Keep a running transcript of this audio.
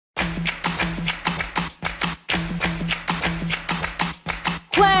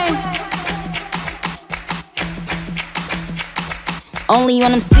Only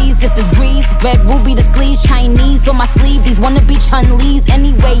on them C's if it's breeze. Red ruby, the sleeves, Chinese on my sleeve. These wanna be Chun-Lees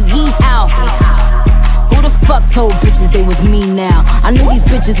anyway, yee-how. Who the fuck told bitches they was me now? I knew these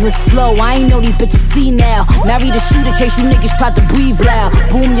bitches was slow, I ain't know these bitches see now. Married a shooter in case you niggas tried to breathe loud.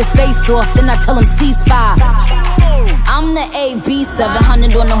 Boom your face off, then I tell them ceasefire. I'm the AB,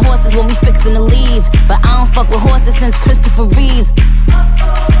 700 on the horses when we fixin' to leave. But I don't fuck with horses since Christopher Reeves.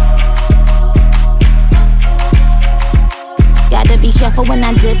 Gotta be careful when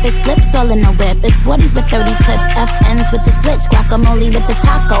I dip, it's flips all in the whip. It's 40s with 30 clips, FNs with the switch. Guacamole with the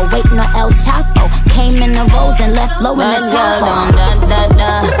taco, waiting on El Chapo. Came in the rolls and left low in the Tahoe.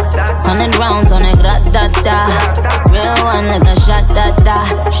 Da-da-da, 100 rounds on it, gra-da-da. Real one like a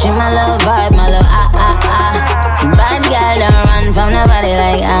shot-da-da. She my little vibe, my little ah-ah-ah. Bad girl don't run from nobody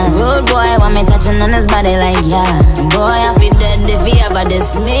like Rude boy want me touching on his body like Boy, I feel dead if he ever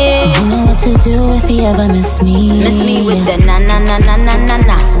diss me. You know what to do if he ever miss me. Miss me with the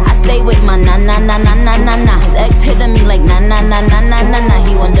na-na-na-na-na-na-na. I stay with my na-na-na-na-na-na-na. His ex hitting me like na-na-na-na-na-na-na.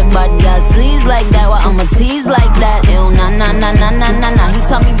 He want the bad girl sleaze like that, well I'ma tease like that. Ew, na-na-na-na-na-na-na. He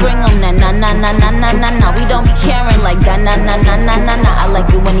tell me bring him that na-na-na-na-na-na-na. We don't be caring like that, na-na-na-na-na-na. I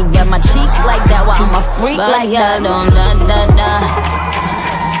like it when he grab my cheeks like that, well I'm a freak like that. Don't da-da-da.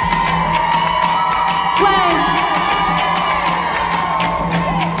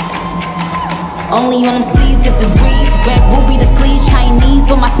 Only on them C's if it's breeze. Red ruby, the sleeves, Chinese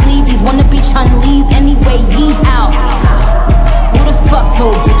on my sleeve. These wanna be Chun-Lees anyway, yee-how. Who the fuck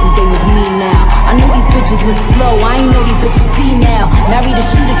told bitches they was me now? I knew these bitches was slow, I ain't know these bitches see now. Married a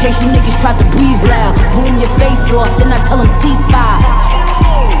shooter in case you niggas tried to breathe loud. Boom your face off, then I tell them ceasefire.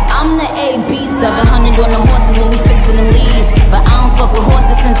 I'm the AB, 700 on the horses when we fixin' to leave. But I don't fuck with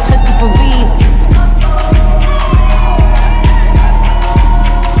horses since Christopher Reeves.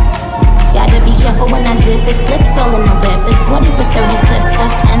 Gotta be careful when I dip, it's flips all in the whip. It's 40s with 30 clips,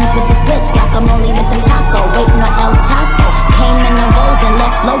 FNs with the switch. Guacamole with the taco, waiting on El Chapo. Came in the rolls and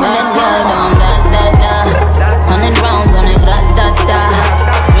left low in the Tahoe. Da-da-da, 100 rounds on it, gra-da-da.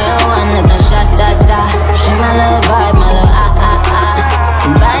 Real one like a shot-da-da. She my little vibe, my little ah-ah-ah.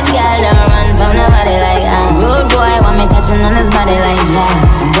 Bad girl don't run from nobody like Rude boy want me touching on his body like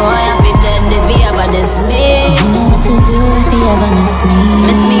Boy, I feel dead if he ever diss me. You know what to do if he ever miss me.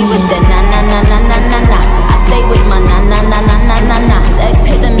 Miss me with the na-na-na-na-na-na-na. I stay with my na-na-na-na-na-na-na. His ex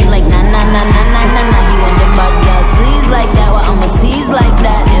hitting me like na-na-na-na-na-na-na. He want the bad girl sleaze like that, well I'ma tease like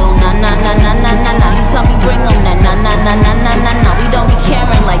that. Ew, na-na-na-na-na-na-na. He tell me bring him that na-na-na-na-na-na-na. We don't be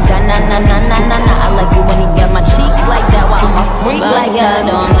caring like that, na-na-na-na-na-na. I like it when he grab my cheeks like that, well I'm a freak like that.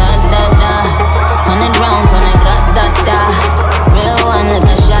 Don't da-da-da, 100 rounds on it, gra-da-da. Real one like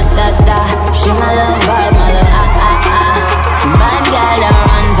a shot-da-da. She my little vibe, my little ah-ah-ah. Bad girl don't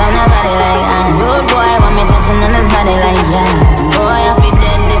run from nobody like Rude boy want me touching on his body like Boy, I feel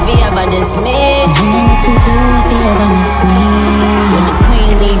dead if he ever diss me. You know what to do if he ever miss me. When the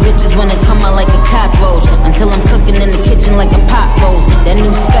queen leave, bitches wanna come out like a cockroach. Until I'm cooking in the kitchen like a pot roast. That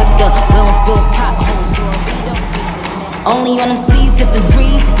new Spectre, we don't fill potholes. Only on them C's if it's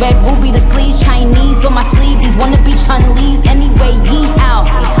breeze. Red ruby, the sleeves, Chinese on my sleeve. These wanna be Chun-Lees anyway, yee-how.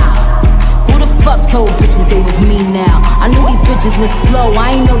 Who the fuck told bitches they was me now? I knew these bitches was slow,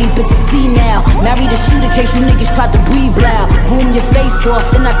 I ain't know these bitches see now. Married a shooter in case you niggas tried to breathe loud. Boom your face off,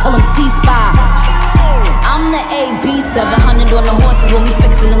 then I tell them ceasefire. I'm the AB, 700 on the horses when we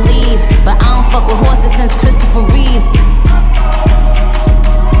fixin' to leave. But I don't fuck with horses since Christopher Reeves.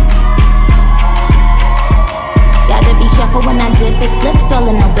 Gotta be careful when I dip, it's flips all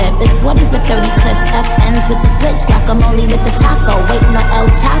in the whip. It's 40s with 30 clips, FNs with the switch. Guacamole with the taco, waiting on El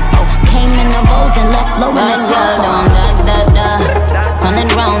Chapo. Came in the rolls and left low in the Tahoe. Da-da-da,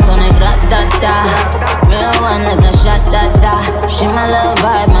 100 rounds on it, gra-da-da. Real one like a shot-da-da. She my little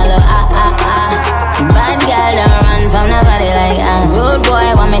vibe, my little ah-ah-ah. Bad girl don't run from nobody like Rude boy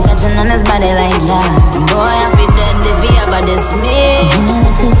want me touching on his body like Boy, I feel dead if he ever diss me. You know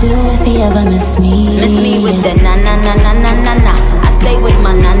what to do if he ever miss me. Miss me with the na-na-na-na-na-na-na. I stay with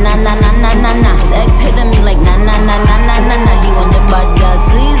my na-na-na-na-na-na-na. His ex hitting me like na-na-na-na-na-na-na. He want the bad girl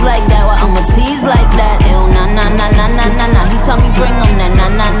sleaze like that, well I'ma tease like that. Ew, na-na-na-na-na-na-na. He tell me bring him that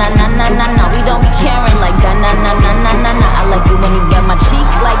na-na-na-na-na-na-na. We don't be caring like that, na-na-na-na-na-na. I like it when he grab my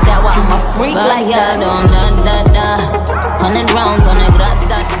cheeks like that, well I'm a freak like that. Don't da-da-da, 100 rounds on it,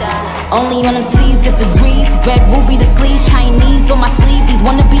 gra-da-da. Only on them C's if it's breeze. Red ruby, the sleeves, Chinese on my sleeve. These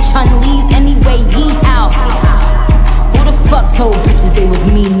wanna be Chun-Lees anyway, yee-how. Who the fuck told bitches they was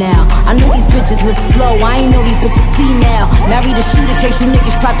me now? I knew these bitches was slow, I ain't know these bitches see now. Married a shooter case you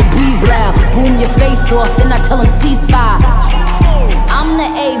niggas tried to breathe loud. Boom your face off, then I tell them ceasefire. I'm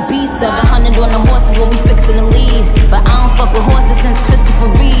the AB 700 on the horses when we fixin' to leave. But I don't fuck with horses since Christopher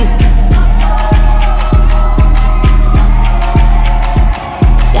Reeves.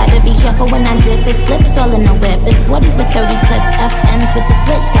 Gotta be careful when I dip, it's flips all in the whip. It's 40s with 30 clips, FNs with the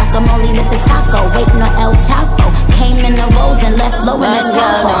switch, guacamole with the taco, waiting on El Chapo. Came in the rolls and left low in the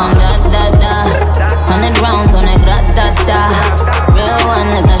Tahoe. 100 rounds on a gratata. Real one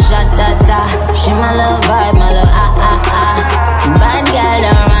like a shot da. She my little vibe, my little Bad girl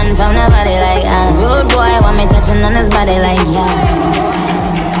don't run from nobody like Rude boy want me touching on his body like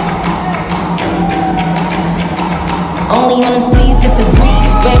Only on them C's if it's breeze.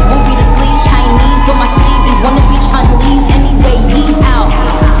 Red ruby the sleeves, Chinese on my sleeve. These wanna be Chun-Lees anyway, ye out.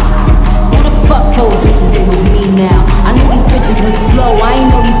 Who the fuck told bitches they was me now? I knew these bitches was slow, I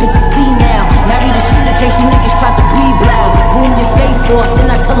ain't know these bitches see now. Married a shooter case you niggas tried to breathe loud. Boom your face off, then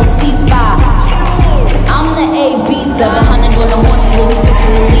I tell them ceasefire. I'm the AB 700 on the horses when we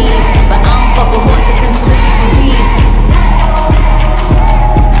fixin' to leave. But I don't fuck with horses since Christopher Reeves.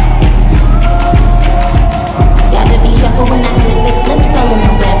 Gotta be careful when I dip, it's flips all in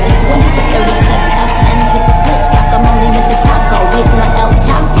the whip. It's 40s with 30 clips, FNs with the switch, guacamole with the taco, waiting on El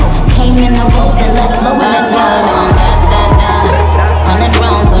Chapo. Came in the rolls and left low in the Tahoe. 100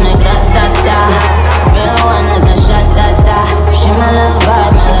 rounds on a gratata. Real one like a shot da. She my little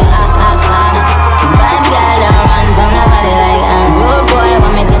vibe, my little Bad girl don't run from nobody like Rude boy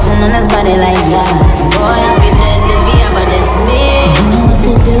want me touching on his body like Boy I feel dead if he ever diss me. You know what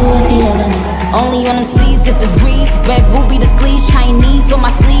to do if he ever miss me. Only on them C's if it's breeze. Red ruby the sleeves, Chinese on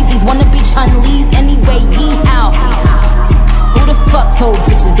my sleeve. These wanna be Chun-Lees anyway, ye out. Who the fuck told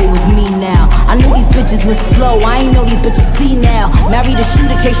bitches they was me now? I knew these bitches was slow, I ain't know these bitches see now. Married a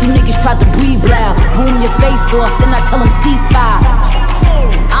shooter case you niggas tried to breathe loud. Boom your face off, then I tell them ceasefire.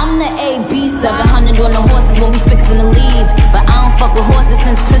 I'm the AB 700 on the horses when we fixin' to leave. But I don't fuck with horses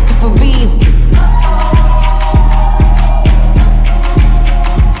since Christopher Reeves.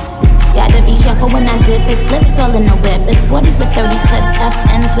 Gotta be careful when I dip, it's flips all in the whip. It's 40s with 30 clips,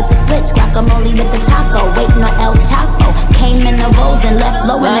 FNs with the switch, guacamole with the taco, waiting on El Chapo. Came in the rolls and left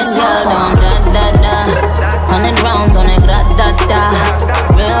low in the Tahoe. 100 rounds on a gratata.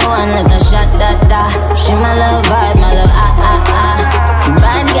 Real one like a shot da. She my little vibe, my little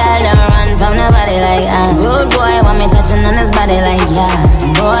Bad girl don't run from nobody like Rude boy want me touching on his body like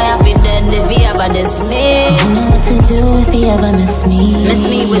Boy I feel dead if he ever diss me. You know what to do if he ever miss me. Miss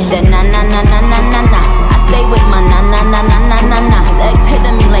me with that na. I stay with my na. His ex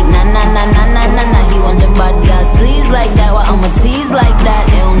hitting me like na. He want the bad girl sleeves like that, while I'ma tease like that.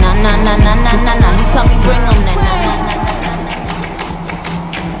 Ew na. He tell me bring him that na.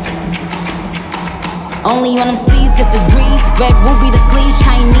 Only on them C's if it's breeze. Red ruby the sleeves,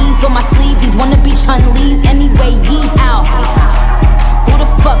 Chinese on my sleeve. These wanna be Chun-Lees anyway, ye out. Who the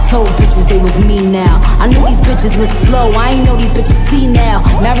fuck told bitches they was me now? I knew these bitches was slow, I ain't know these bitches see now.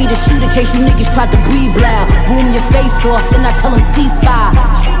 Married a shooter case you niggas tried to breathe loud. Boom your face off, then I tell them ceasefire.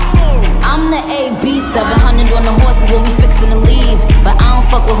 I'm the AB 700 on the horses when we fixin' to leave. But I don't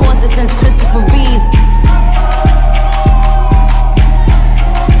fuck with horses since Christopher Reeves.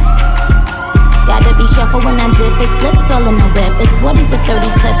 Gotta be careful when I dip, it's flips all in the whip. It's 40s with 30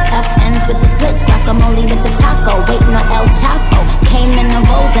 clips, FNs with the switch, guacamole with the taco, waiting on El Chapo. Came in the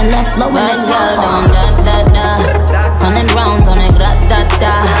rolls and left low in the Tahoe.